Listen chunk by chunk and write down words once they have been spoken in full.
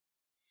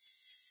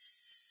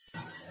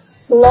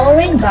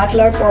Lauren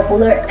Butler,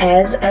 popular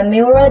as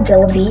Amira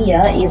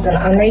Delvia, is an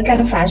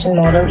American fashion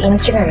model,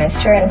 Instagrammer,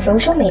 and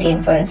social media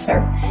influencer.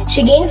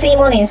 She gained fame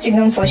on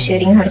Instagram for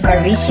shooting her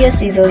curvaceous,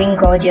 sizzling,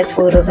 gorgeous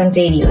photos and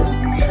videos.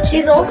 She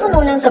is also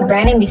known as the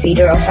brand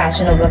ambassador of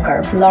fashionable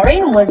curve.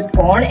 Lauren was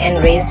born and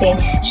raised in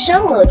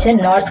Charlotte,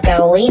 North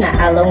Carolina,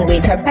 along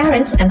with her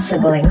parents and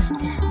siblings.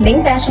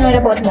 Being passionate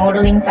about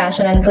modeling,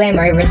 fashion, and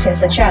glamour ever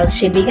since a child,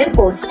 she began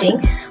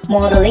posting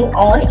modeling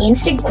on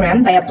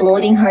Instagram by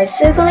uploading her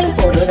sizzling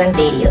photos and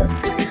videos.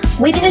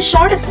 Within a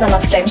short span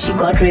of time, she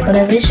got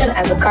recognition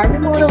as a Curvy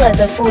model as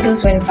her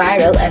photos went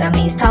viral and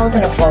amazed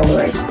thousands of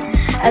followers.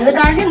 As a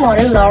Curvy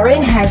model,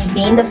 Lauren has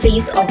been the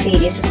face of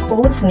various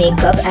sports,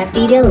 makeup,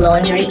 apparel,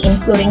 lingerie,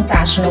 including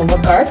fashion over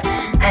curve,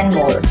 and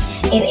more.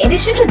 In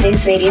addition to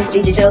this, various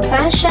digital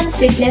fashion,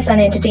 fitness, and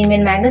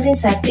entertainment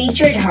magazines have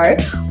featured her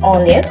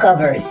on their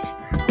covers.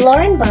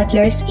 Lauren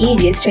Butler's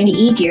age is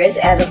 28 years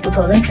as of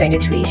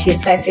 2023. She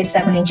is 5 feet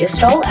 7 inches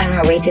tall and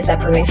her weight is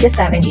approximately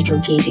 72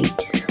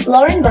 kg.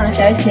 Lauren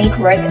Butler's net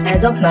worth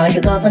as of now in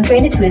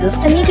 2023 is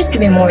estimated to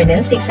be more than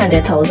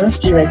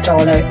 $600,000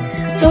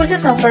 US.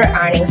 Sources of her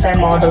earnings are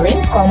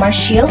modeling,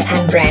 commercial,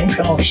 and brand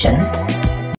promotion.